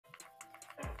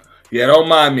Yeah, don't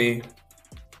mind me.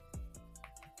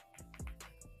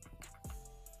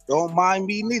 Don't mind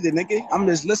me neither, nigga. I'm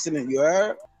just listening, you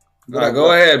heard? All right,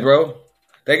 go ahead, bro.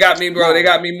 They got me, bro. They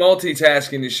got me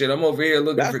multitasking and shit. I'm over here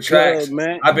looking for tracks. Good,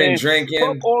 man. I've been drinking.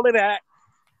 Fuck all of that.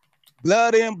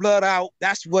 Blood in, blood out.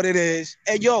 That's what it is.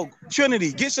 Hey, yo,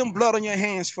 Trinity, get some blood on your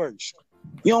hands first.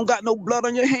 You don't got no blood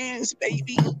on your hands,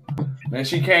 baby. Man,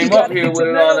 she came up here with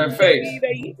it on her face.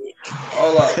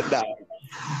 Hold up.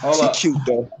 Hold up. Cute,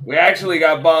 though. We actually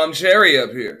got Bombcherry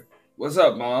up here. What's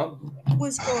up, Mom?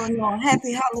 What's going on?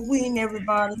 Happy Halloween,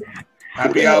 everybody.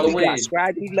 Happy Halloween. We got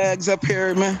scraggly legs up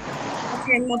here, man. I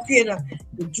came up here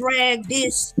to drag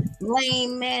this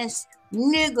lame ass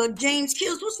nigga James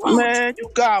Keels. What's wrong? Man, you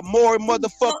got more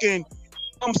motherfucking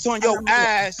bumps on your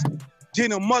ass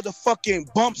than a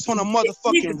motherfucking bumps on a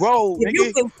motherfucking road,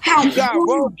 nigga. You got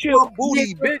roadkill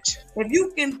booty, bitch. If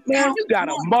you can, man, you got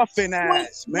a muffin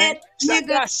ass, man. Shut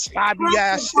that snobby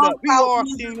ass shit up. We all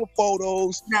seen the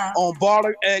photos on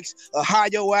Baller X of how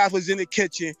your ass was in the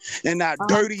kitchen in that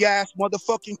dirty ass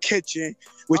motherfucking kitchen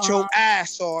with your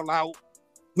ass all out.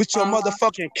 With your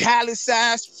motherfucking callous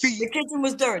ass feet. The kitchen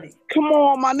was dirty. Come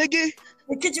on, my nigga.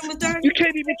 The kitchen was dirty. You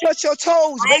can't even touch your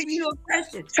toes, baby.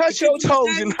 Touch your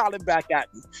toes and holler back at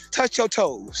me. Touch your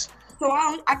toes. So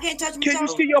I can't touch my toes. Can you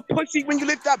see your pussy when you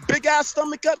lift that big ass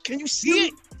stomach up? Can you see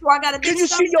it? So I got a big Can you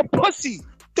stomach? see your pussy?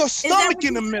 Your stomach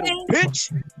in the middle,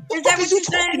 bitch. What the fuck is you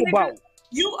talking about?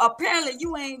 You apparently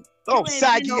you ain't. Oh,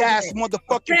 saggy ass motherfucking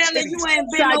apparently titties. You ain't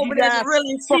been saggy over there to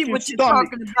really see what you're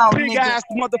talking about, big nigga. Ass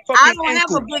motherfucking I don't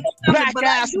ankle. have a big stomach, black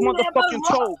ass motherfucking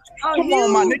toes. Come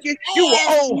on, my nigga. You an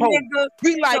old hoe.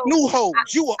 We like new hoes.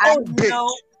 You an old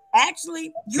bitch.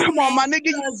 Actually, you come on, my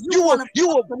nigga. You a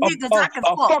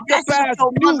fucked up ass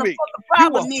Buick.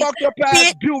 You a fucked up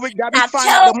ass Buick that we find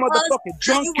at the motherfucking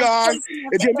junkyard,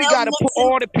 and then we gotta put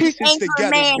all the pieces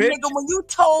together, bitch. When you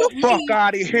told the fuck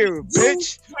out of here,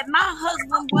 bitch. My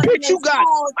husband was bitch, you got.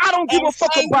 I don't give a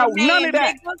fuck about none of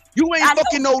that. You ain't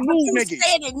fucking no new nigga.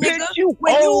 Bitch, you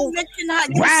old,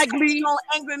 raggedy.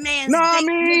 Know what I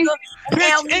mean?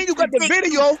 Bitch, and you got the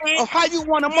video of how you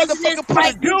want a motherfucker put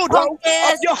a dildo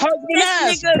up your husband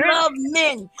ass, bitch. Love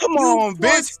men. Come on,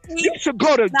 bitch. You should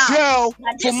go to jail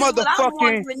for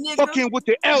motherfucking fucking with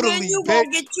the elderly,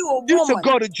 bitch. You should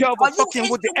go to jail for fucking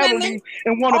with the elderly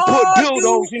and want to put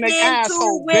dildos in their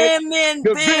asshole, bitch.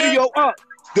 The video up.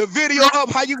 The video up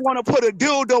how you want to put a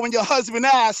dildo in your husband's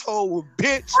asshole,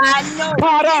 bitch. I know.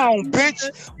 Bow down,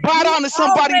 bitch. Bow down to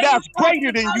somebody that's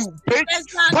greater than you, bitch.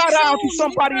 Bow down to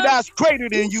somebody that's greater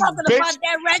than you, bitch.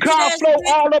 Car flow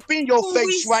all up in your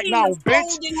face right now,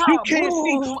 bitch. You can't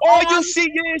see. All you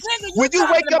see is when you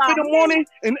wake up in the morning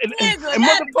and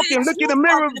motherfucking look in the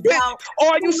mirror, bitch.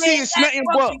 All you see is nothing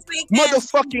but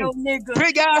motherfucking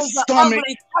big ass stomach,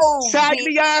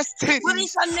 saggy ass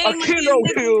titties,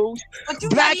 Achilles heels.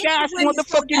 Black ass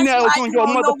motherfucking nails on your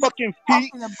motherfucking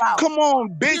feet. Come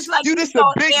on, bitch. You just a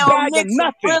big bag of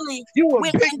nothing. You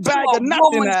a big bag of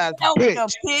nothing ass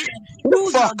bitch. Get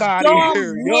the fuck out of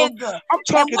here, yo. I'm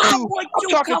talking to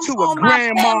a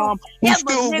grandmom who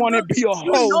still want to be a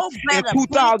hoe in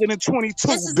 2022,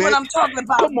 bitch.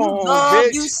 Come on,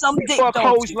 bitch. Fuck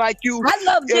hoes like you. I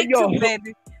love dick too,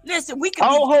 baby. Listen, we can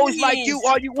all hoes like you.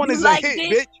 All you want is a hit,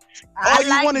 bitch. All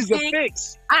you want is a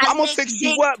fix. I'm gonna fix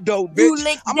you up, though,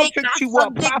 bitch. I'm gonna fix you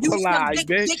up, popularize,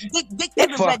 bitch. Get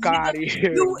the fuck out of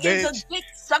here, bitch.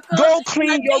 Go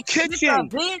clean your kitchen.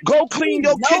 Go clean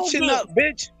your kitchen up,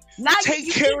 bitch.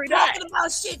 Take care of that.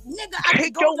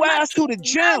 Take your ass to the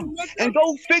gym and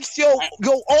go fix your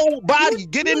old body.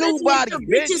 Get a new body,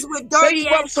 bitch. Save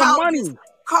up some money.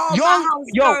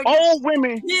 Old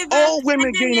women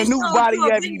getting a new body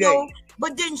every day.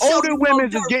 Older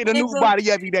women just getting a new body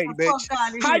every day, bitch.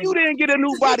 How you didn't get a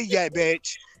new body yet,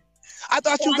 bitch? I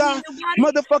thought you got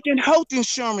motherfucking health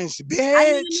insurance,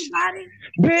 bitch.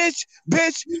 Bitch.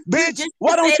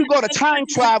 Why don't you go to time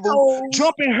travel,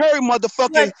 jump in her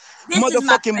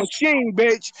motherfucking machine,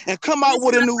 bitch, and come out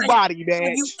with a new body,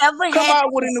 bitch. Come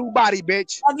out with a new body,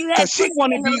 bitch. Cause she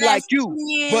wanna be like you,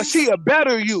 but she a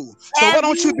better you. So why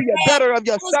don't you be a better of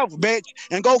yourself, bitch,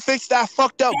 and go fix that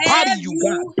fucked up body you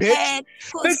got, bitch.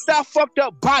 Fix that fucked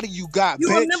up body you got, bitch. You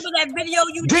remember that video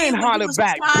you did? Then holler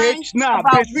back, bitch. Nah,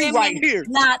 bitch, we right here.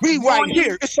 We right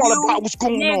here. It's all about what's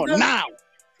going on now.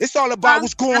 It's all about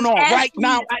what's going on right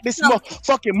now at this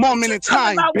motherfucking moment in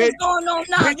time, bitch.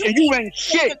 Bitch, and you ain't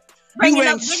shit. You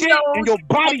ain't shit, and your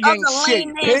body ain't shit,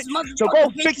 bitch. So go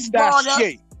fix that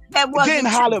shit. then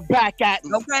holler back at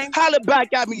me. Okay. Holler back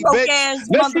at me, bitch.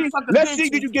 Let's see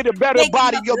did you get a better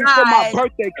body before my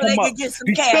birthday come up.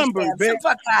 December, bitch.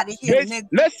 Fuck out of here, bitch.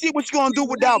 Let's see what you're gonna do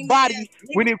with that body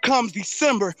when it comes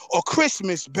December or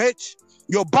Christmas, bitch.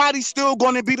 Your body's still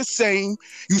gonna be the same.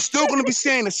 You still gonna be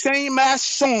saying the same ass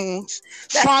songs,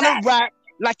 trying to rap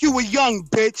like you a young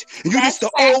bitch, and you just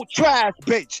the old trash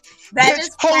bitch. Bitch,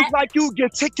 hoes like you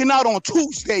get taken out on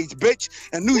Tuesdays, bitch,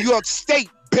 in New York State,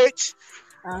 bitch.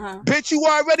 Bitch, you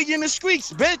already in the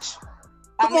streets, bitch.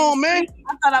 Come on, man.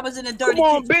 I thought I was in the dirty. Come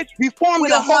on, bitch. Reform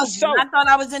your whole self. I thought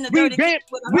I was in the dirty.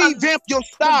 Revamp your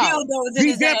style.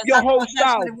 Revamp your whole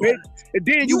style, bitch. And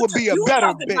then you would be a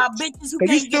better bitch. Cause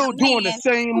you still doing the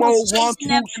same old 1-2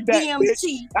 step, bitch.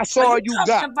 That's all you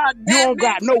got. You don't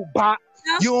got no bot.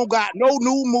 You don't got no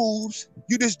new moves.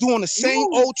 You just doing the same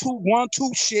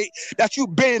 0-2-1-2 shit that you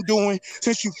been doing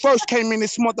since you first came in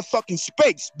this motherfucking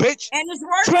space, bitch. And it's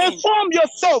working. Transform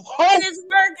yourself, ho. And it's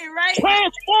working, right?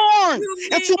 Transform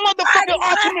into motherfucking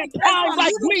ultimate prime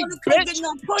like me, bitch.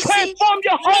 Transform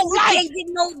your whole life.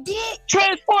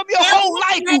 Transform your whole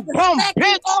life, you bum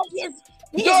bitch.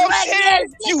 You know what I'm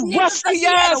saying? You rusty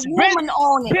ass bitch.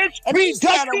 Bitch, be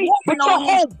dusty, but your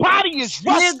whole body is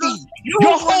rusty.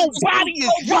 Your whole body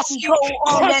is rusty,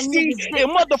 crusty, and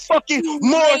motherfucking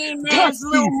more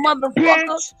dusty,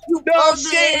 bitch. You know what I'm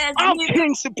saying? I'm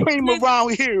King Supreme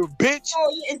around here, bitch.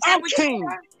 I'm King.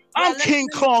 I'm King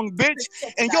Kong, bitch,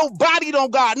 and your body don't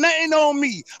got nothing on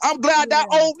me. I'm glad that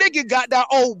old nigga got that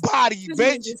old body,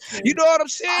 bitch. You know what I'm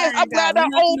saying? I'm glad that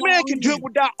old man can deal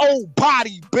with that old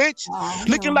body, bitch.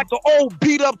 Looking like an old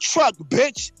beat up truck,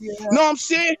 bitch. You know what I'm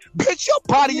saying? Bitch, your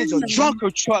body is a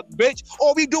junker truck, bitch.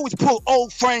 All we do is put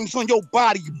old frames on your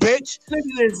body, bitch.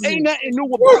 Ain't nothing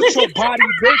new about your body,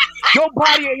 bitch. Your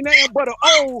body ain't nothing but an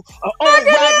old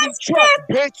raggedy truck,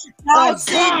 bitch.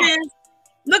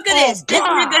 Look at this. This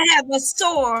nigga have a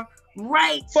store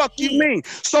right. Fuck you mean?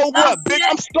 So what, bitch?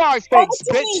 I'm Scarface,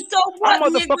 bitch. I'm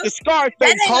motherfucking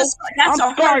Scarface, ho.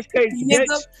 I'm Scarface,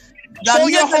 bitch. Show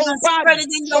your whole body.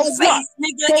 So what?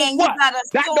 So what?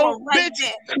 That don't, bitch.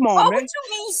 Come on, man.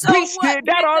 Beast did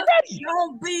that already.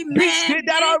 Beast did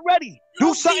that already.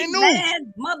 Do something new.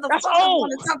 That's old.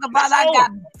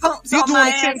 You doing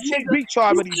the same shit Beach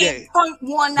already did.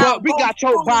 But we got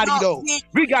your body though.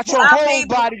 We got your whole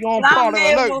body on Parler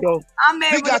Alert though.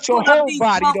 We got your whole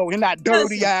body though in that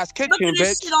dirty ass kitchen,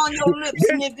 bitch.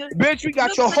 Bitch, we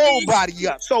got your whole body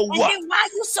up. So what?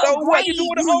 So what? You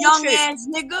doing the old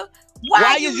shit?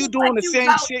 Why is you doing the same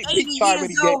shit Beach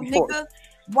already did before?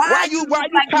 Why you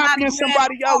copying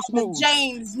somebody else's moves?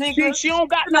 James, nigga. She don't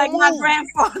got no moves. My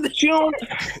grandfather. She don't.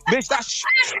 Bitch, that's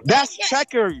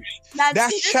checkers.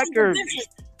 That's checkers.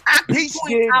 Beach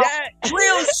did that.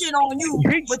 Real shit on you.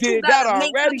 Beach did that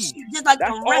already. Just like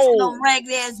the rest of them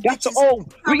ragged ass bitches. That's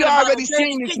old. We already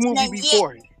seen this movie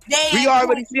before. We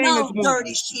already seen this movie.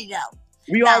 Dirty shit out.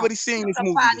 We already seen this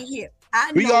movie.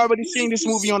 We already seen this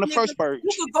movie on the first purge.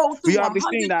 We already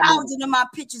seen that movie. Of my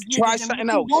pictures, try something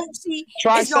else.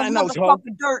 Try something else, ho.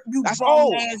 That's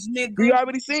old. We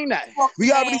already seen that.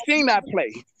 We already seen that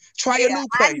play. Try a new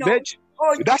play, bitch.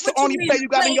 That's the only play you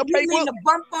got in your playbook.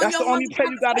 That's the only play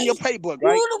you got in your playbook,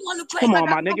 right? Come on,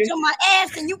 my nigga.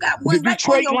 The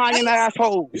Detroit Lion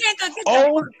asshole.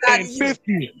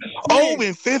 0-50.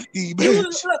 0-50,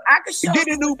 bitch. Get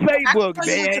a new playbook,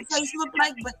 bitch.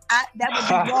 That would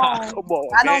be wrong. Come on,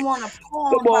 I don't want to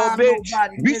come on, bitch.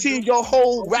 We seen your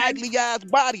whole raggedy ass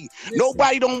body.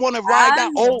 Nobody don't want to ride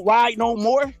that old ride no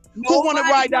more. Who want to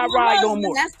ride that ride no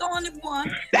more? That's the only one.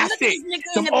 That's it.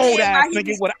 Some old ass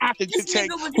nigga with an oxygen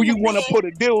tank who you want to put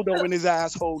a dildo in his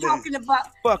asshole.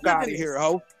 Fuck out of here,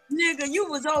 ho. Nigga, you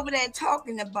was over there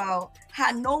talking about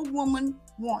how no woman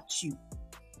wants you.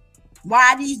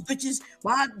 Why do you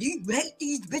hate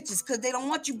these bitches? Because they don't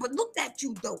want you. But look at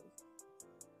you, though.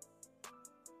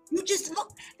 You just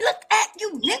look at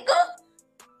you, nigga.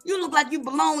 You look like you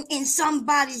belong in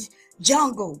somebody's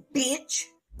jungle, bitch.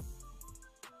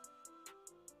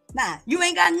 Nah, you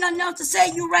ain't got nothing else to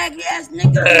say, you raggedy ass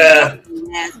nigga.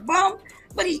 Ass bum.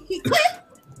 But he quit.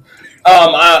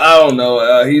 I don't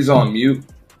know. He's on mute.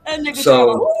 That nigga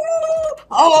so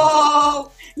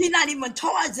oh, he's not even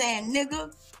Tarzan,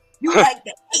 nigga. You like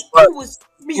the you was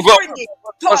restricted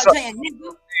Tarzan,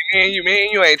 nigga. Me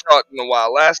and you ain't talked in a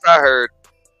while. Last I heard,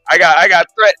 I got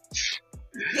threats.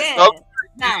 Yeah. Nope.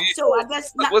 Now, so I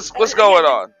guess what's going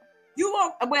on? You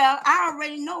are, well, I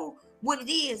already know what it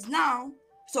is now.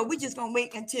 So we just gonna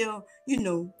wait until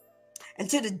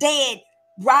until the dead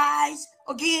rise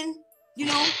again.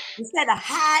 Instead of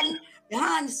hiding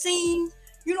behind the scenes.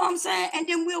 You know what I'm saying? And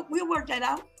then we'll work that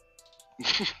out.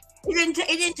 It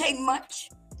didn't take much.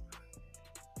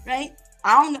 right?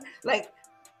 I don't know, like,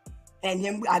 and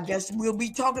then I guess we'll be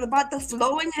talking about the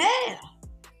flowing hair,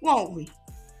 won't we?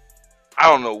 I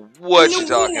don't know what you're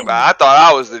talking about. I thought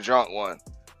I was the drunk one.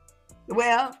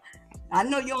 Well, I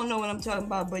know you don't know what I'm talking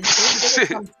about, but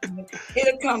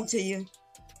it'll come to you.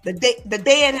 The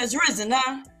dead has risen,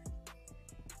 huh?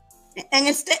 And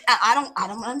instead, I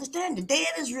don't understand. The dead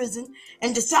has risen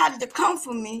and decided to come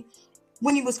for me.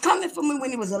 When he was coming for me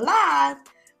when he was alive,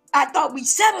 I thought we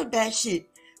settled that shit.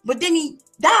 But then he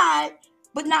died,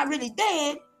 but not really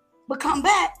dead, but come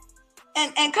back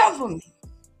and come for me.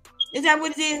 Is that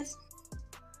what it is?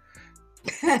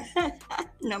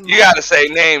 No, you gotta say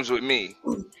names with me.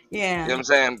 Yeah. You know what I'm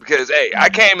saying? Because, hey, I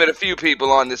came at a few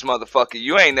people on this motherfucker.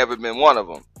 You ain't never been one of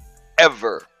them.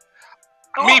 Ever.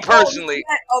 Me personally,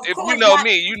 if you know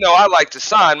me, you know I like to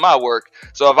sign my work.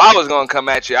 So if I was going to come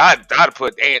at you, I'd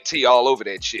put Aunt T all over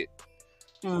that shit.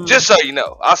 Just so you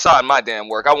know, I'll sign my damn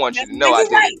work. I want you to know I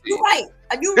did it. You're right.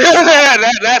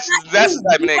 That's the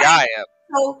type of nigga I am.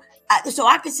 So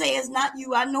I could say it's not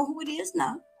you. I know who it is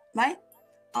now, right?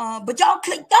 But y'all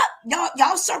clicked up,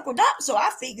 y'all circled up. So I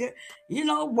figured,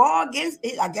 war against,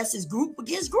 I guess it's group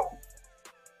against group.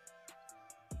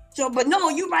 So, but no,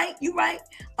 you're right.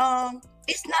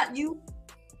 It's not you.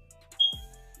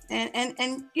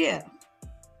 And yeah,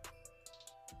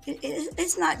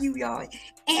 it's not you, y'all.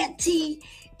 Auntie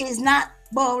is not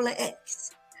Baller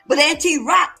X. But Auntie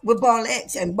rock with Baller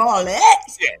X and Baller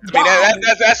X. Yeah, I mean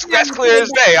that's clear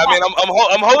as day. I mean,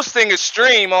 I'm hosting a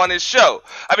stream on his show.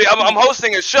 I mean, I'm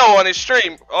hosting a show on his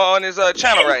stream on his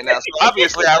channel right now. So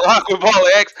obviously, I rock with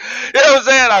Baller X. You know what I'm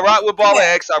saying? I rock with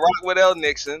Baller X. I rock with L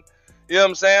Nixon. You know what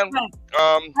I'm saying?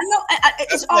 I know.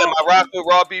 I rock with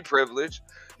Raw B Privilege.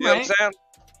 You know what I'm saying?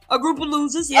 A group of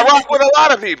losers. Yeah, I rock with a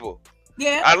lot of people.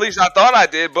 Yeah. At least I thought I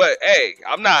did, but hey,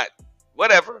 I'm not.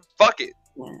 Whatever. Fuck it.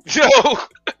 Yeah.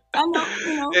 I know.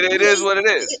 It is what it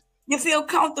is. You feel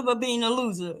comfortable being a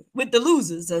loser with the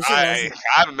losers. I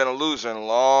haven't been a loser in a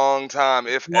long time.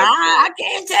 I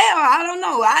can't tell. I don't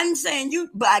know. I'm saying you,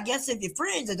 but I guess if your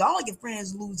friends, if all your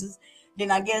friends losers,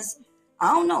 then I guess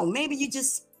I don't know. Maybe you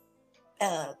just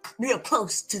real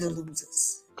close to the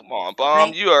losers. Come on, Bomb.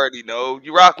 Right? You already know.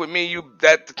 You rock with me.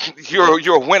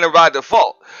 You're a winner by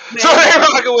default. Man, so they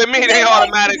rocking with me, they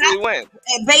automatically win.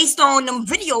 And based on them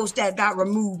videos that got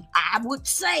removed, I would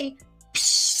say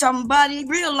somebody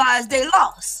realized they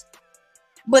lost.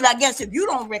 But I guess if you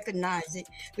don't recognize it,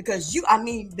 because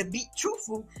to be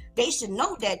truthful, they should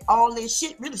know that all this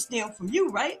shit really stemmed from you,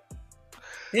 right?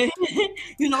 When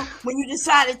you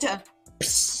decided to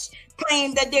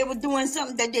claim that they were doing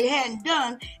something that they hadn't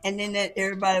done, and then that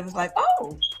everybody was like,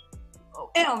 oh,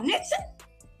 L Nixon,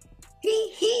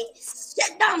 he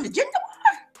shut down the gender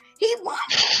war. He won.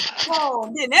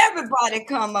 Oh, then everybody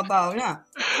come about, huh?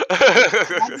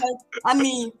 I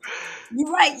mean,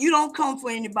 you're right. You don't come for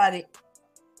anybody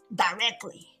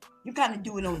directly. You kind of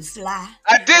do it on the sly.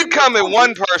 I did come at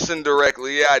one person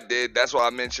directly. Yeah, I did. That's why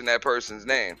I mentioned that person's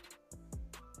name.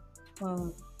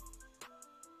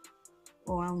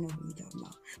 I don't know who you're talking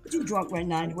about. But you drunk right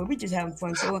now anyway. We're just having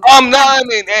fun. So no, I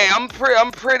mean, hey, I'm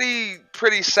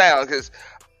pretty sound because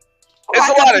there's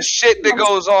a lot of shit that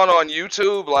goes on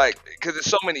YouTube, like because there's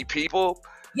so many people.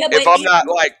 Yeah, if I'm not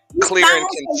like clear and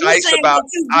concise about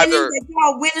either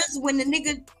winners when the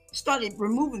nigga started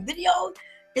removing videos,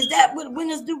 is that what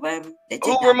winners do, baby?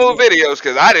 Who removed videos?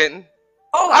 Because I didn't.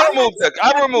 I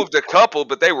removed a couple,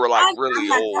 but they were like really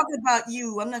old.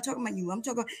 I'm not talking about you. I'm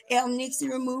talking about L Nixon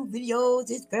removed videos.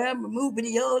 His fam removed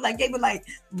videos. Like they were like,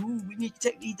 "Ooh, we need to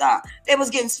take these out." They was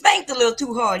getting spanked a little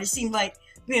too hard. It seemed like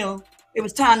it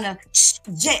was time to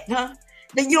jet, huh?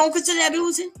 Then you don't consider that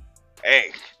losing?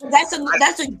 Hey, that's a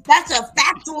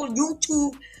factual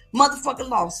YouTube motherfucking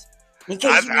loss. In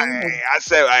case I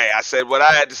said what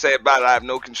I had to say about it. I have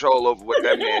no control over what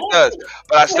that man does,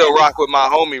 but I still rock with my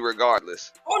homie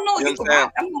regardless. Oh no, you can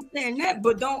rock. I'm not saying that,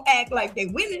 but don't act like they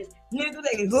winning, nigga.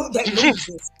 They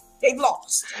losers. They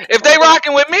lost. If they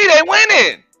rocking with me, they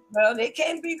winning. Well, they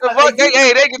can't be. They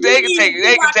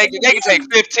can take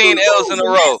 15 L's in a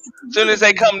row. As soon as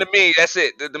they come to me, that's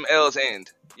it. Them L's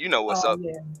end. You know what's up.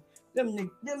 Yeah. Them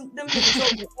niggas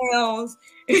L's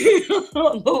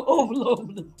over.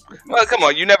 Well, come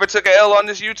on. You never took an L on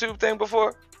this YouTube thing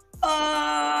before? Nah,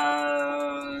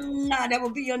 that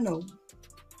would be a no.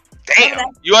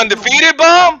 Damn. You undefeated,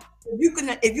 Bomb?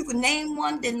 If you can name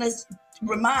one, then let's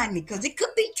remind me, because it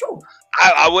could be true.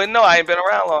 I wouldn't know. I ain't been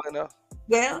around long enough.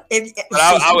 Well,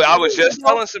 I was just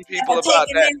telling some people about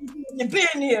that.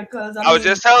 I was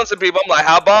just telling some people, I'm like,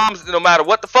 how Bombs, no matter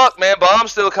what the fuck, man,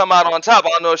 Bombs still come out on top. I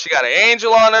don't know if she got an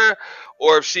angel on her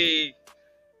or if she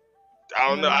I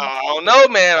don't know,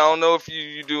 man. I don't know if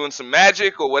you doing some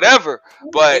magic or whatever,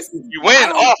 but you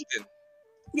win often.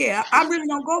 Yeah, I really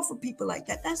don't go for people like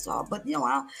that. That's all. But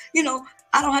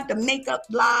I don't have to make up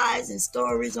lies and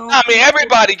stories on. I mean,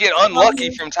 everybody get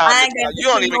unlucky from time to time. You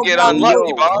don't even get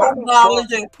unlucky, Bob. How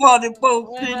the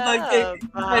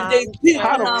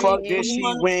fuck did she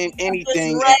win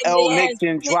anything? And L.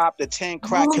 Nixon dropped the 10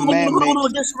 crack commandments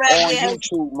on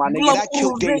YouTube, my nigga. That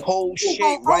killed their whole shit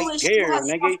right there,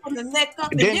 nigga.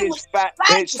 And then this fat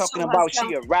bitch talking about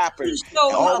she a rapper.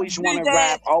 Always want to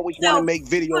rap, always want to make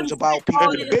videos about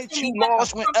people. Bitch, you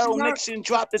lost when L. Nixon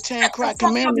dropped the 10 crack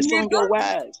commandments on your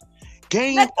ass.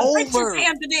 Game over.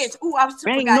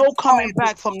 Ain't no coming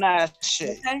back from that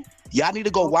shit. Y'all need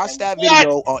to go watch that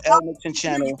video on L. Nixon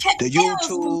channel, the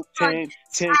YouTube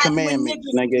 10 commandments,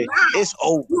 nigga. It's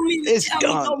over. It's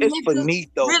done. It's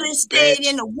finito. Really stayed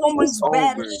in a woman's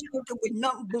battle shelter with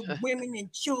nothing but women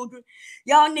and children.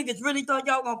 Y'all niggas really thought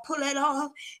y'all gonna pull that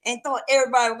off and thought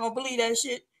everybody was gonna believe that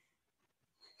shit.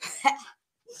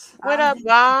 What up,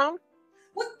 Bomb?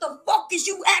 What the fuck is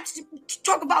you actually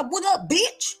talk about? What up,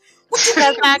 bitch?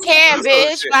 Because I can,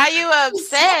 bitch. Why you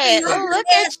upset? Oh, look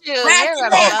at you. You're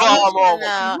emotional.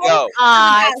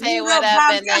 I say what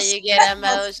up, and then you get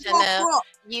emotional.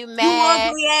 You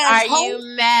mad? Are you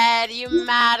mad? You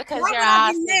mad because your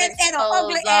ass is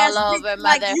exposed all over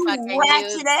motherfucking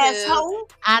YouTube?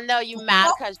 I know you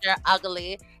mad because you're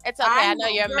ugly. It's okay. I know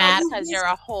you're mad because you're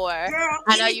a whore.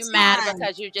 I know you mad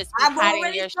because you just be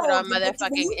hiding your shit on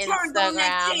motherfucking Instagram.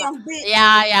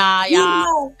 Yeah.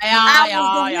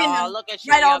 Look at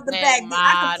you, you're being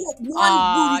mad.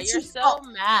 Oh, you're so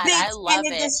mad. I love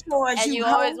it. And you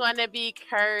always want to be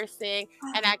cursing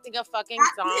and acting a fucking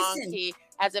donkey.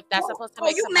 As if that's supposed to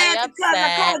make somebody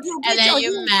upset, and then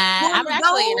you mad. I'm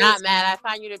actually not mad. I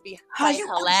find you to be quite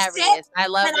hilarious. I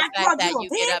love the fact that you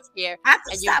get up here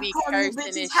and you be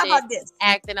cursing and shit,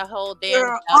 acting a whole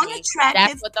damn dummy.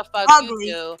 That's what the fuck you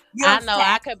do. I know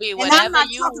I could be whatever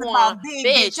you want,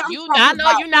 bitch. I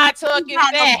know you're not talking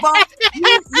fat. But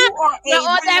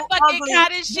all that fucking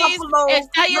cottage cheese and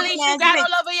cellulite you got all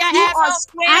over your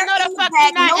asshole. I know the fuck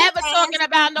you're not ever talking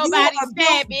about nobody's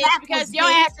fat, bitch, because your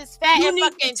ass is fat and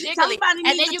fucking jiggly,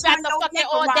 and then you got the fucking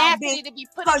audacity to be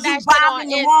putting that shit on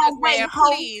Instagram,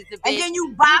 please, bitch. And then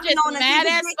you just mad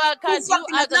as fuck because you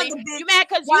ugly. You mad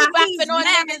because you bopping on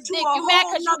niggas' dick. You mad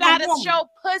because you gotta show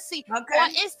pussy on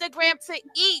Instagram to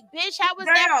eat, bitch. How was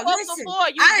that before?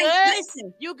 You good?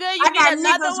 You good? You need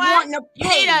another one? You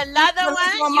need another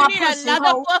one? You need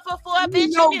another 4 for 4,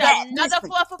 bitch? You need another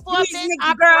 4 for 4, bitch?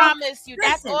 I promise you.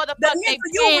 That's all the fuck they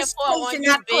paying for on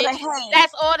you, bitch.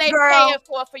 That's all they paying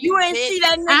for you, bitch.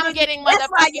 I'm getting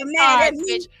motherfucking cards,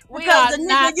 bitch. We are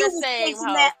not the same,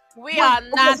 ho. We are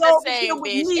not the same,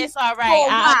 bitch. It's all right.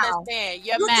 I understand.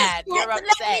 You're mad. You're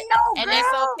upset. And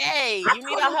it's okay. You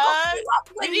need a hug?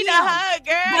 You need a hug,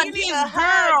 girl. You need a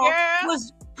hug, girl.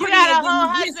 You got a whole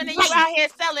husband and you out here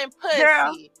selling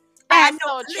pussy. That's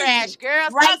so trash, girl.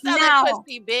 Stop selling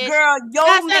pussy, bitch.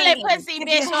 Stop selling pussy,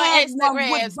 bitch, on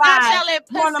Instagram. Stop selling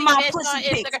pussy, bitch, on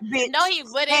Instagram. No, he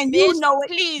wouldn't, bitch.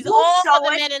 Please, all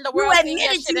the men in the world see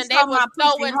your shit and they will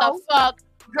throw in the fuck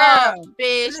up,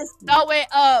 bitch. Throw it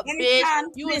up, bitch.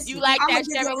 You like that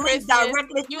Cherry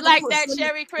Christmas? You like that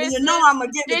Cherry Christmas?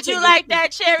 Did you like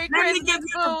that Cherry Christmas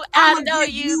food? I know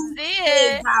you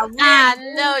did. I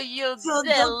know you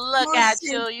did. Look at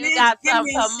you. You got some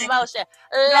promotion.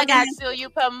 Look at you. You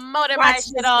promoted my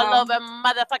shit all over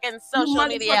motherfucking social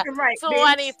media.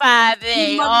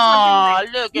 25A. Oh,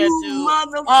 look at you.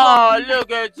 Oh,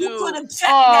 look at you.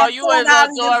 Oh, you is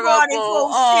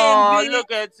adorable. Oh,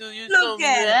 look at you. You so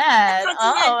good.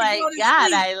 Oh my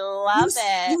God, I love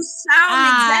it. You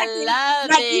sound exactly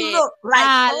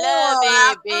I love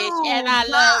it, bitch. And I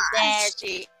love that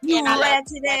shit. And I love that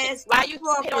shit. Why you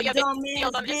hit on your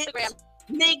videos on Instagram?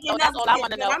 That's all I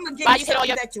want to know. Why you hit on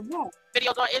your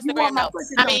videos on Instagram, though?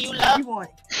 I mean, you love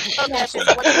that shit.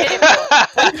 What you hitting for?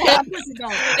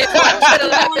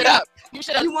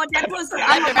 You want that pussy?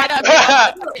 I'm about to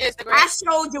Instagram. I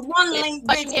showed you one link,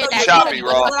 bitch.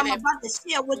 What I'm about to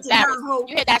share with you now.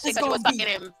 You hit that shit because you was fucking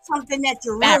embarrassed. Something that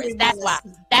you really That's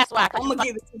why. I'm gonna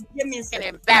give it to you. Give me a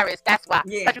second. Embarrassed. That's why.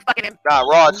 Because you fucking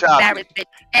raw choppy. Embarrassed, bitch.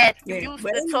 And you used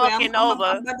to talking over.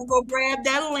 I'm about to go grab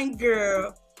that link,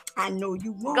 girl. I know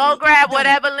you won't. Go grab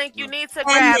whatever link you need to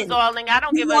grab, darling. I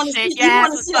don't give a shit. Your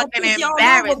ass was fucking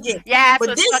embarrassed. Your ass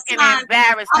was fucking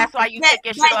embarrassed. That's why you took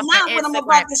your shit off of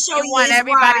Instagram. You want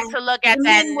everybody to look at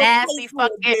that nasty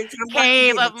fucking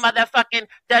cave of motherfucking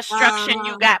destruction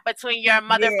you got between your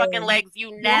motherfucking legs,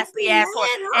 you nasty asshole.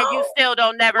 And you still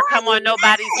don't never come on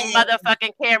nobody's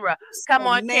motherfucking camera. Come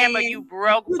on camera, you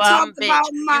broke bum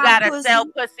bitch. You gotta sell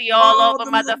pussy all over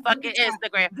motherfucking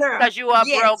Instagram because you a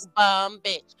broke bum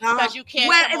bitch. Because you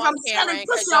can't come on camera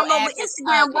because your ass is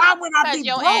ugly. Why would I be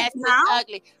your broke ass now? is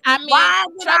ugly. I mean,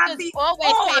 truckers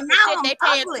always pay for shit. They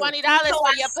paying $20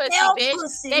 for your pussy,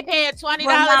 bitch. They paying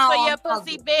 $20 for your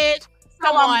pussy, bitch.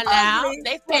 Come on now.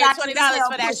 They paying $20 for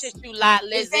that shit, you lot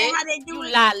lizard.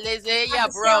 You lot lizard. You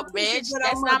broke, bitch.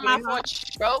 That's not my fault,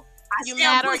 broke. You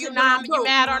mad or you not? You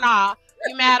mad or not?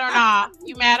 You mad or not?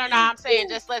 You mad or not? I'm saying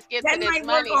just let's get to this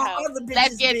money, hoe.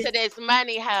 Let's get to this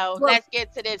money, hoe. Let's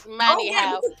get to this money,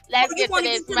 hoe. Let's get to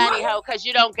this money, hoe. Because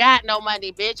you don't got no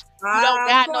money, bitch. You don't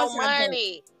got no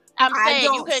money. I'm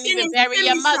saying you couldn't even bury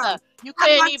your mother. You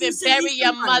couldn't even bury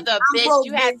your mother, bitch.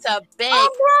 You had to beg.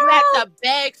 You had to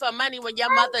beg for money when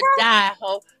your mother died,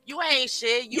 ho. You ain't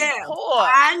shit. You poor.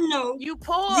 I know. You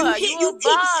poor. You a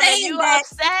bum. And you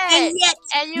upset. And yet,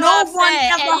 and you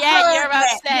upset. And yet you're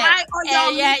upset.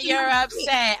 And yet you're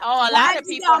upset. Oh, a lot of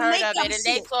people heard of it and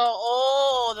they saw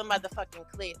all the motherfucking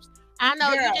clips. I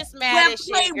know you just mad as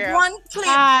shit, girl.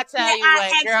 I tell you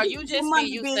what, girl, you just be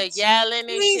used to yelling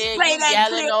and shit. You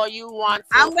yelling all you want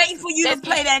to. I'm waiting for you to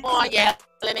play that clip. Yelling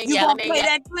and you yelling gonna play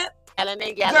that clip? Yelling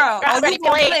and yelling. Girl, are you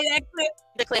gonna play that clip?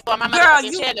 The clip on my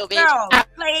motherfucking channel, bitch. Girl,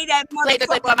 play that motherfucking play the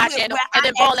clip on my channel and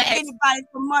then ball ass. Anybody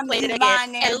for money play it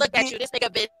again. And look at you, this nigga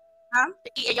bitch.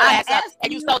 Eating your ass up,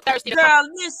 and you so thirsty. Girl,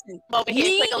 listen. Over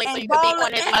here, click a link so you can be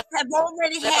on his have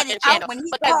already had it channel. out when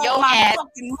he because your ass,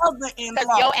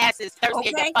 because your ass is thirsty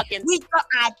and you're fucking.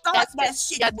 I thought that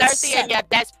shit you're thirsty and you're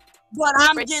desperate. But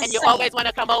I'm just and you saying, always want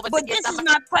to come over. But to get this is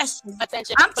my question.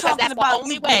 Attention, I'm because talking that's about the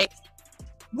only way.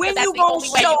 When you gonna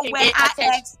show when I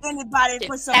ask anybody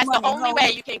for some money? That's the only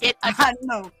way you can get. I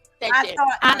know. I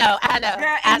know.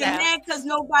 Girl, and you're mad because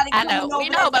nobody. I know. We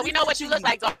know, but we know what you look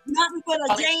like. Nothing but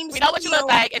a James. We know what you look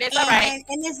like, and it's alright.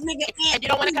 And this nigga and you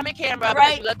don't want to come in camera, right?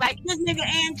 Because you look like this nigga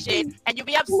and shit, and you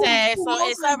be upset. So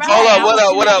it's alright. Hold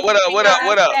up. What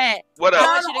up? I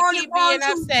want you to keep being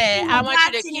upset. I want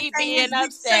you to keep being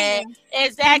upset.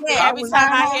 Exactly. Every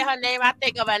time I hear her name, I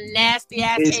think of a nasty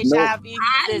ass HIV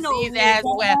disease as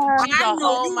well. She's a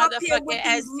whole motherfucking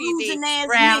STD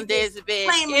around this bitch.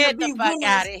 Get the fuck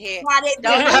out of here.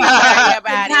 Don't worry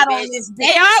about it, bitch.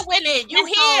 They are winning. You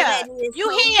here. You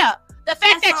here. The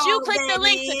fact that you clicked the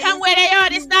link to come where they are,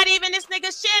 it's not even this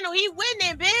nigga's channel. He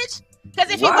winning, bitch. Because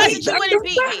if he wasn't, you wouldn't be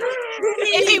here.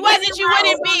 If he wasn't, you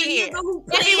wouldn't be here.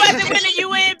 If he wasn't winning, you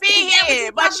wouldn't be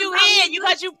here. But you here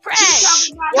because you press.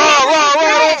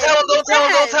 Whoa. Don't tell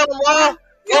him, Whoa.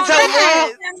 Don't tell him,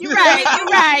 Whoa. You're right.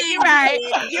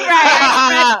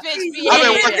 I've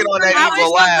been working on that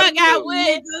evil laugh.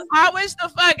 I wish the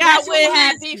fuck I would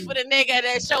have beef for the nigga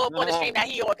that show up on the stream that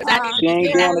he on. She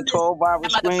ain't doing the 12-hour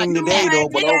stream today, though,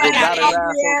 but over got her ass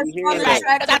over here, though.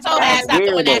 Because I told her ass not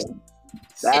doing that.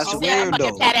 That's weird,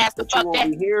 though. But you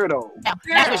over here, though. That's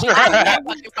what she that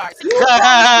fucking part. You're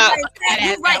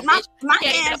right. My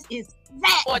ass is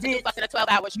fat, or to do fucking a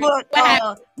 12-hour stream.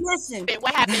 But, listen.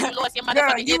 What happened? You lost your motherfucking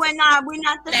girl, you and I, we're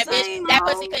not the same. That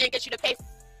pussy couldn't get you to pay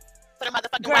for the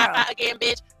motherfucking Wi-Fi again,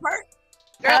 bitch.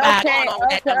 Girl, okay,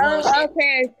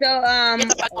 so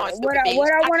what I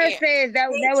want to say is that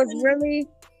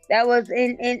was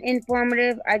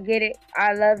informative. I get it.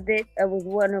 I loved it. It was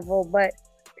wonderful. But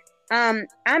I'm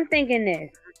thinking this.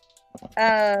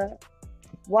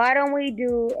 Why don't we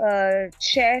do a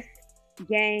chess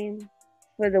game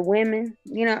for the women?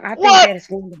 You know, I think that's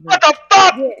wonderful. What the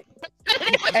fuck?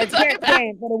 Yeah. A chess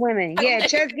game for the women. Yeah,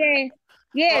 chess game.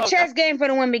 Yeah, chess game for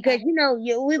the women, because you know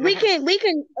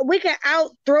we can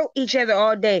out throw each other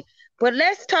all day, but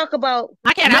let's talk about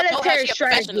military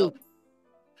strategy.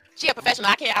 She a professional.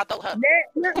 I can't out-throw her.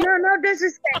 No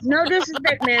disrespect. No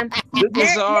disrespect, ma'am.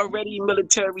 This is already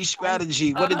military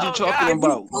strategy. What are you talking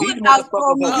about? These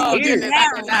motherfuckers over here.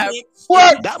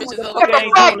 What? That motherfucker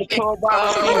ain't doing the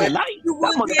 12-hour stream tonight.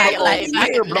 That motherfucker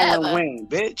over here blowing wind,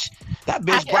 bitch. That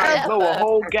bitch about to blow a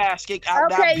whole gasket out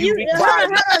that pubic body.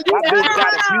 That bitch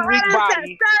got a pubic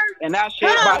body, and that shit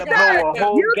about to blow a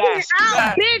whole gasket. You can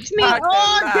out-bitch me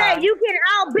all day. You can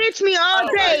out-bitch me all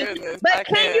day. But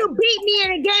can you beat me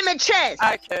in a game of chess?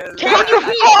 I can. Can you beat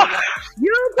me?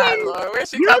 You can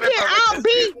out-bitch me all day. Can you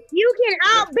beat me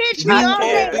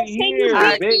in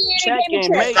a game of chess? Check and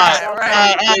mate.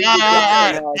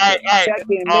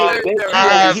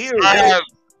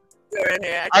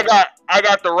 I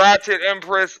got the Ratchet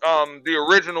Empress, the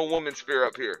original Womansphere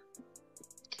up here.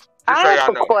 I have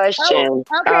a question.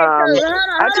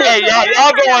 Okay,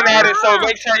 y'all going at it, so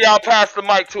make sure y'all pass the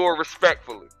mic to her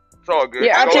respectfully. It's all good.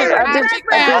 Yeah, I'll be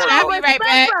right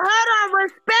back. Hold on,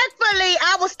 respectfully,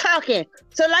 I was talking.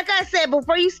 So, like I said,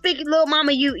 before you speak, little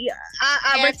mama,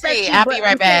 I respect you. I'll be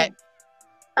right back.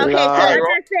 Okay, so like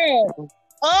I said,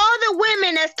 all the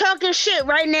women that's talking shit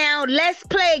right now, let's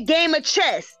play a game of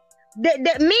chess.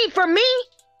 For me,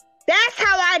 that's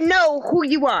how I know who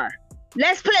you are.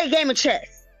 Let's play a game of chess.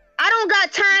 I don't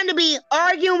got time to be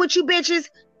arguing with you bitches.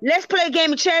 Let's play a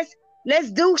game of chess.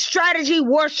 Let's do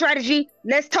war strategy.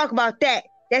 Let's talk about that.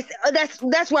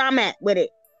 That's where I'm at with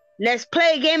it. Let's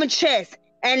play a game of chess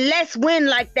and let's win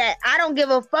like that. I don't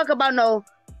give a fuck about no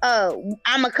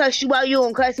I'ma cuss you out, you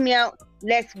gonna cuss me out.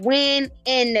 Let's win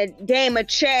in the game of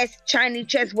chess, Chinese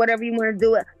chess, whatever you want to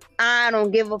do it. I don't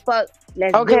give a fuck.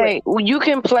 Let's do it. Well, you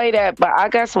can play that, but I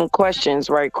got some questions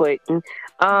right quick.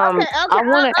 I want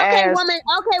to ask.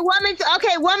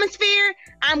 Womansphere.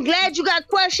 I'm glad you got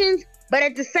questions, but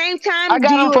at the same time, I got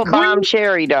them for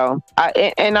Bombcherry though, I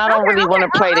don't really want to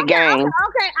play the game.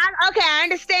 I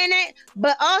understand that,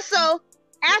 but also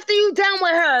after you done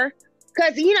with her,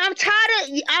 because I'm tired of.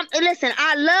 Listen,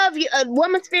 I love you,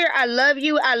 Womansphere. I love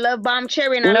you. I love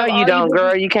Bombcherry. And no, you don't,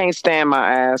 girl. You can't stand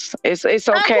my ass. It's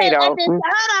okay though.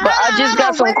 But I just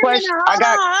got some questions. Hold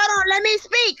on. Let me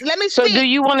speak. So, do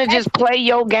you want to just play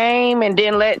your game and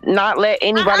then not let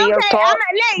anybody else talk?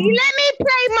 Let me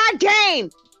play my game.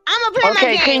 I'm gonna play my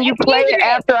game. Okay, can you play it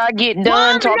after I get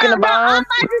done talking about? I'm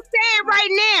about to say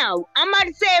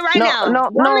it right now.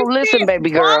 No. Listen, baby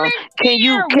girl. Can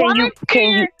you?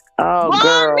 Oh,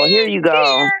 girl, here you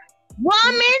go.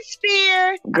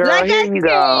 Womansphere. Girl, here you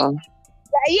go.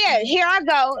 Yeah, here I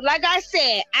go. Like I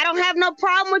said, I don't have no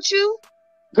problem with you.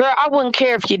 Girl, I wouldn't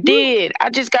care if you did.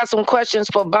 I just got some questions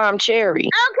for Bombcherry.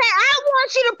 Okay, I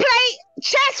want you to play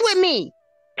chess with me.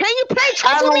 Can you play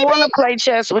chess with me? I don't want to play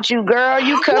chess with you, girl.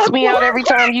 You cuss me out every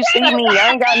time you see me.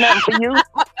 I ain't got nothing for you.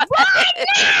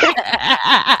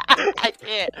 I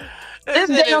can't. This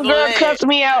damn girl cuts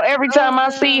me out every time I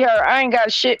see her. I ain't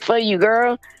got shit for you,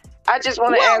 girl. I just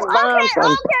want to ask Bomb something. Okay,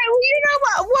 well, you know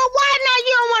what? Well, why now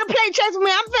you don't want to play chess with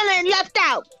me? I'm feeling left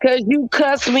out. Because you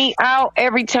cuss me out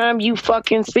every time you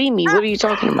fucking see me. What are you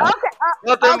talking about?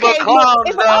 Nothing but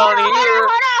clowns down here.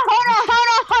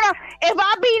 Hold on. If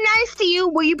I be nice to you,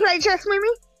 will you play chess with me,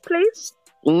 please?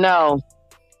 No.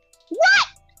 What?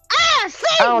 I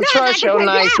don't trust your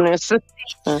niceness.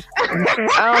 I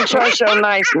don't trust your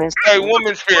niceness. Hey,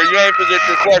 Womansphere, you ain't forget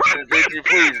your questions, bitch. You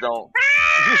please don't.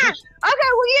 Okay,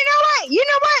 well, you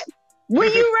know what?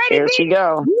 When you ready, here she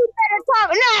go. You better talk.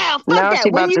 No, fuck now that. she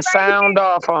about to sound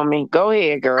off on me. Go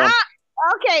ahead, girl.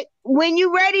 Okay, when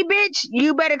you ready, bitch,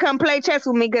 you better come play chess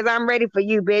with me because I'm ready for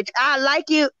you, bitch. I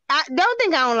like you. I don't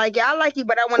think I don't like you. I like you,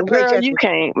 but I want to play chess. Girl, you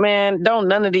can't, man. Don't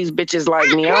none of these bitches like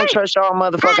me. I don't trust y'all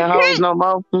motherfucking hoes no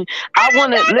more. I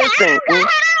want to listen. Hold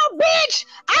on, bitch.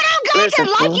 I don't got to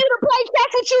like you to play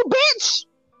chess with you, bitch.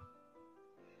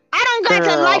 I don't got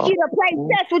to like you to play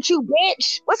chess with you,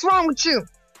 bitch. What's wrong with you?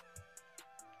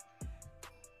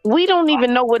 We don't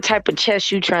even know what type of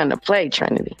chess you trying to play,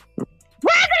 Trinity.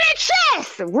 Regular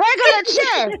chess.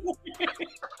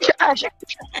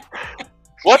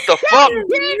 What the fuck?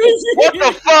 What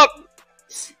the fuck?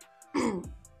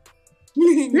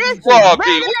 Listen,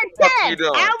 Froggy, what the fuck you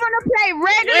doing? I want to play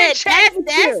regular chess.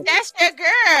 That's your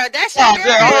girl. That's your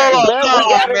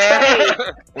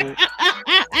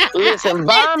girl. Listen,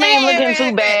 Bomb ain't looking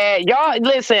too bad. Y'all,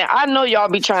 listen, I know y'all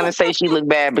be trying to say she look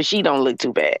bad, but she don't look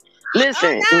too bad.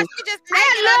 Listen,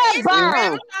 I love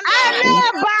Bomb.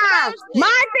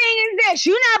 My thing is this: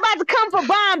 you're not about to come for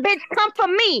Bomb, bitch. Come for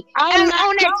me. I'm not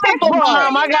on that chessboard.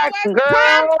 Bomb. I got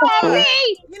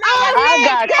I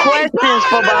got questions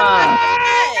for Bomb.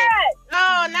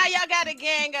 Oh, now y'all got a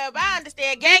gang up. I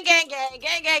understand. Gang.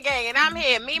 And I'm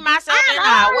here. Me, myself, and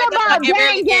I. What the fuck it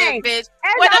really is, bitch?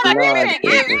 What the fuck it really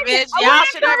is, bitch? Y'all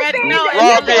should already know.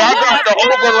 Robbie, I got the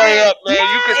overlay up, man.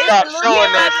 You can stop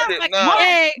showing that shit now.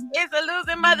 It's a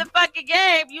losing motherfucking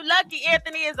game. You lucky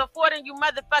Anthony is affording you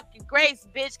motherfucking grace,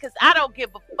 bitch, because I don't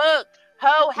give a fuck.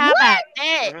 Ho, how about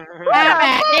that? How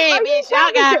about that, bitch?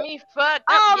 Y'all got me fucked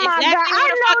up. Oh my God.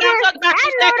 I'm talking about. You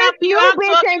stack up you. I'm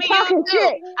talking to you too.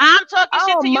 I'm talking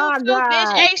shit to you too,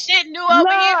 bitch. Ain't shit new over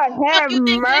here. What you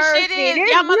think this shit is?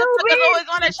 Y'all motherfuckers always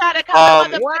gonna try to come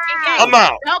motherfucking game. I'm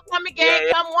out. Don't come in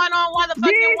game. Come one-on-one the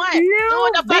fucking one. Do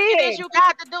what the fuck it is you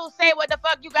got to do. Say what the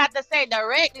fuck you got to say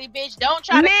directly, bitch. Don't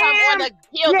try to come on a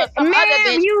guild or some other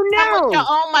bitch. Come with your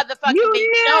own motherfucking bitch.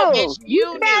 No, bitch.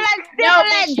 You knew. No,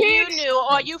 bitch. You knew. you,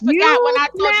 or you forgot when I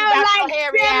told you about your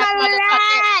hairy ass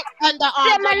motherfucking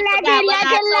underarms, or you forgot when I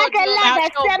told you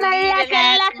about your bleeding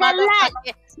ass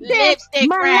motherfucking lipstick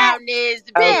roundness,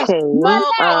 bitch.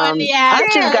 I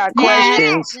just got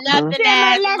questions. Nothing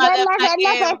ass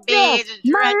motherfucking bitch,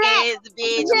 drunk ass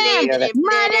bitch, lady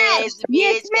blood ass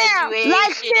bitch,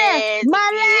 graduation ass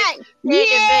bitch.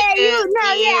 Yeah, you know,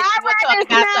 yeah, I want to talk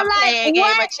about some playing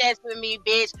game of chess with me,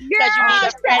 bitch, because you need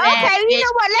a friend ass bitch. You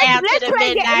know what? Let's play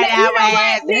midnight hour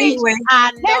ass bitch.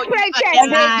 I know you fucking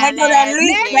lying ass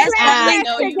bitch. I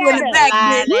know you fucking lying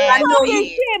ass bitch.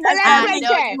 I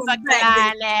know you fucking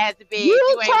lying ass bitch. You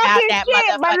ain't about that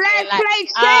motherfucking life.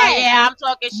 Oh yeah, I'm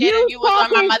talking shit and you was on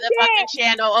my motherfucking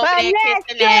channel over there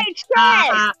kissing that.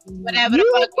 Whatever the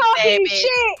fuck you say, bitch.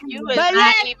 You was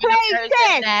not even a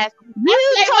person ass. You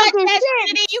talking shit,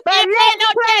 Trinity. You can't play no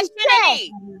chess, Trinity.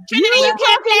 Trinity, you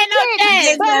can't play no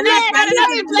chess. You're not smart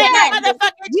enough to play no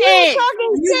motherfucking chess.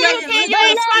 You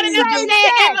ain't smart enough to play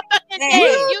a game of fucking chess.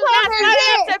 You not smart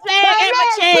enough to play a game of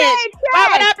chess. Why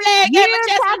would I play a game of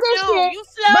chess with you? You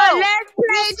slow.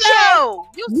 You slow.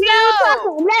 You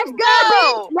slow. Let's go,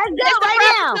 bitch. Let's go right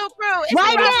now.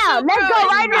 Right now. Let's go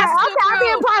right now. Okay, I'll be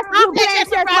impossible playing chess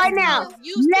right now. Let's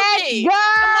go.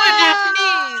 Come on now,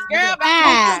 please. Girl,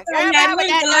 bye. Girl, bye with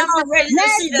that dumb bullshit.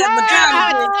 Let's go.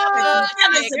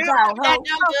 Let's go.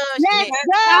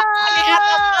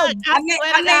 I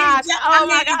swear to God. Oh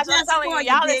my gosh, I'm telling you,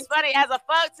 y'all is funny as a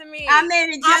fuck to me. I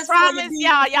promise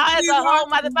y'all is a whole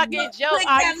motherfucking joke.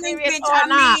 Are you serious or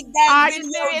not? Are you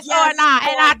serious or not?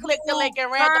 And I clicked the link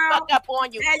and ran the fuck up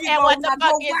on you. And what the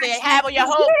fuck is it? Have your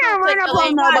whole crew click the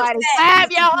link too.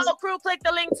 Have your whole crew click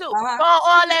the link too. For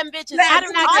all them bitches. I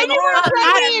do not give a fuck.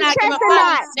 I do not give a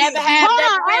fuck. Never have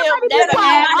that will. Never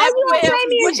have that will.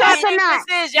 What y'all think this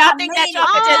is? Y'all think that y'all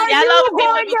can just yell over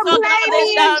people and be talking about this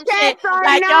dumb shit?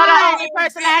 Like y'all the only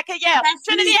person that can yell.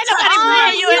 Trinity, ain't nobody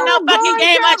playing you in no fucking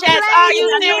game of chess. Are you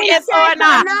serious or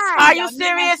not? Are you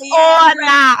serious or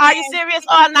not? Are you serious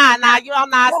or not? Nah, you are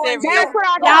not serious.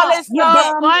 Y'all is so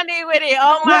funny with it.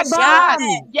 Oh my God.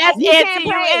 Yes, Auntie,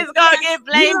 you is gonna get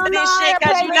blamed for this shit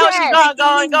because you know she's gonna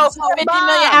go and go 50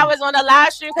 million hours on the live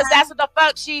stream because that's what the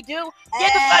fuck she do.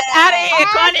 Get the fuck out of here,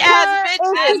 corny ass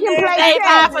bitches. They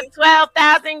died for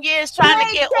 12,000 years trying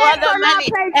to get all the money,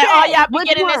 and all y'all be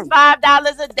getting is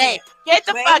 $5 a day. Get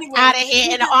the fuck out of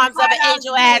here in the arms of an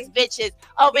angel ass bitches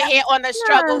over here on the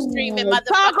struggle streaming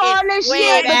motherfucking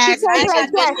weird ass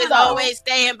bitches always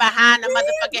staying behind the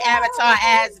motherfucking avatar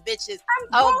ass bitches.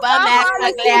 Oh, bum ass,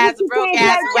 ugly ass, broke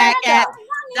ass, whack ass,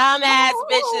 dumb ass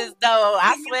bitches though.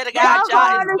 I swear to God,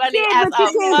 y'all is funny as a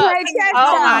fuck.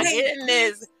 Oh my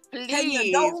goodness.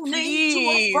 Please.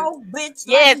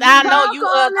 Yes, I know you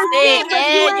upset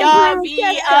and y'all be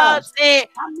upset,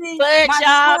 but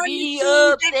y'all be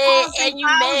upset and you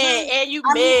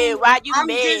mad. Why you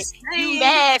mad? You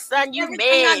mad, son, you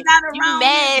mad. You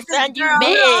mad, son, you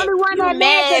mad. You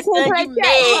mad, son, you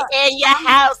mad. And your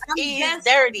house is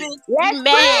dirty. You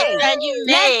mad, son, you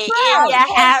mad. And your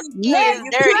house is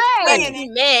dirty. But you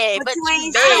mad, but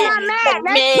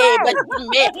you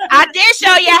mad. I did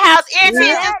show your house.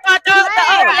 Fuck off the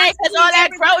overlay because all that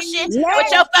gross shit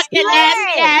with your fucking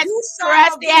nasty ass,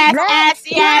 crusty ass,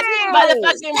 assy ass,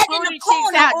 motherfucking booty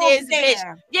cheeks out this bitch.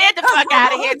 Get the fuck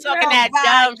out of here talking that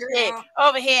dumb shit.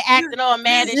 Over here acting all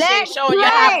mad and shit, showing you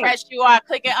how fresh you are,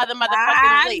 clicking other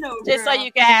motherfucking links just so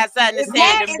you can have something to say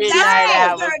in the midnight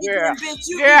hour,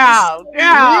 girl.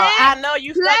 I know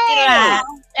you fucking lying,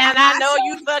 and I know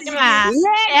you fucking lying,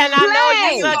 and I know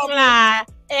you fucking lying.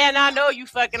 And I know you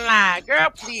fucking lying. Girl,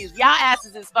 please. Y'all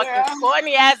asses is fucking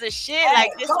corny as a shit.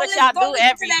 Like, this what y'all do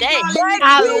every day.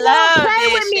 I love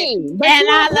this shit. And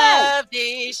I love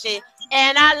this shit.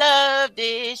 And I love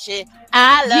this shit.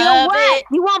 I love it.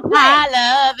 You won't play. I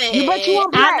love it.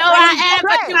 I know I am,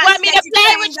 but you want me to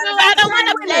play with you. I don't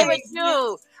want to play with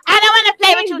you. I don't want to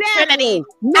play with you, Trinity.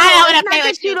 I don't want to play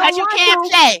with you because you can't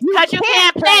play. Because you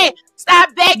can't play.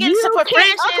 Stop begging for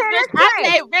friendships, bitch. I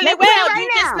play really well.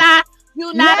 You just not. You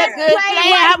not a good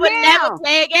player. I would never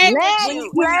play a game with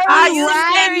you. Are you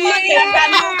serious?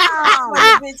 Oh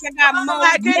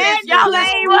my goodness, y'all is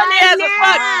funny as a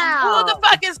fuck. Who the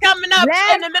fuck is coming up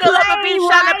in the middle of a beach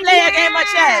trying to play a game of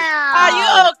chess? Are you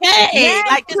okay?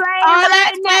 Like this, all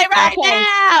that play right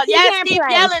now. Yes, keep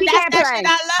yelling. That's that shit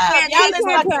I love. Y'all is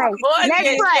fucking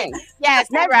gorgeous. Yes,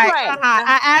 that's right.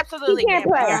 I absolutely can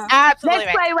play. Absolutely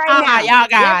right. Y'all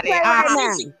got it.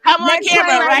 Come on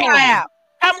camera right now.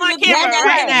 Come on camera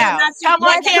right now. Come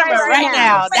on camera right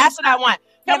now. That's what I want.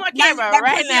 Come on camera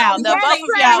right now. The both of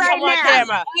y'all come on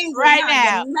camera right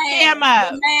now.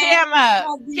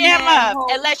 Camera.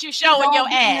 Unless you showing your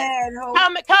ass.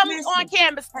 Come on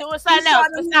camera doing something else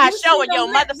besides showing your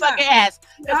motherfucking ass.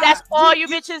 Because that's all you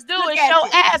bitches do is show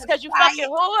ass because you fucking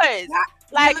whores.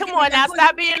 Like, come on now,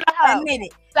 stop being a hoe.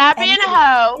 Stop being a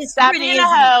hoe. Stop being a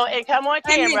hoe and come on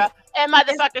camera and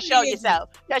motherfucker show yourself.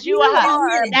 Because you a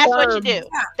hoe. That's what you do.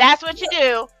 That's what you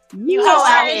do. You hoe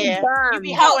out here. You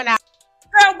be hoeing out.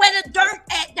 Girl, where the dirt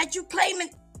at that you claiming?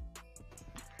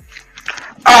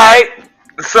 Alright.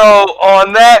 So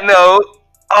on that note,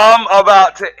 I'm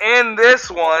about to end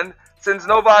this one. Since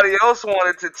nobody else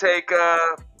wanted to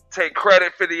take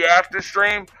credit for the after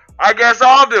stream, I guess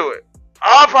I'll do it.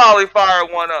 I'll probably fire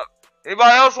one up.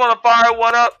 Anybody else want to fire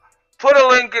one up? Put a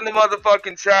link in the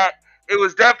motherfucking chat. It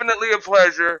was definitely a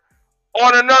pleasure.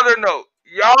 On another note,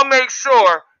 y'all make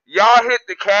sure y'all hit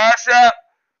the Cash App,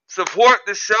 support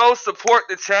the show, support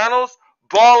the channels,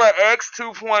 Baller X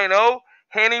 2.0,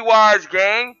 Hennywise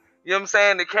Gang. You know what I'm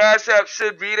saying? The Cash App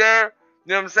should be there.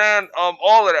 You know what I'm saying?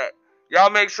 All of that.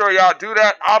 Y'all make sure y'all do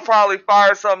that. I'll probably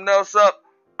fire something else up.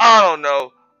 I don't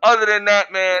know. Other than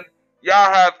that, man,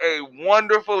 y'all have a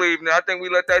wonderful evening. I think we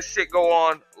let that shit go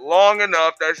on long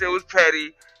enough. That shit was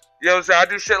petty. You know what I'm saying? I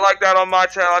do shit like that on my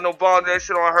channel. I know Bomb did that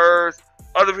shit on hers.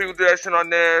 Other people do that shit on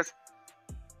theirs.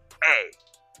 Hey,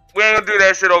 we ain't gonna do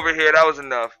that shit over here. That was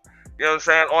enough. You know what I'm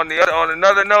saying? On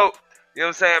another note, you know what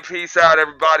I'm saying? Peace out,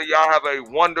 everybody. Y'all have a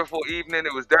wonderful evening.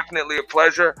 It was definitely a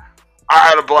pleasure. I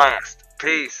had a blast.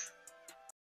 Peace.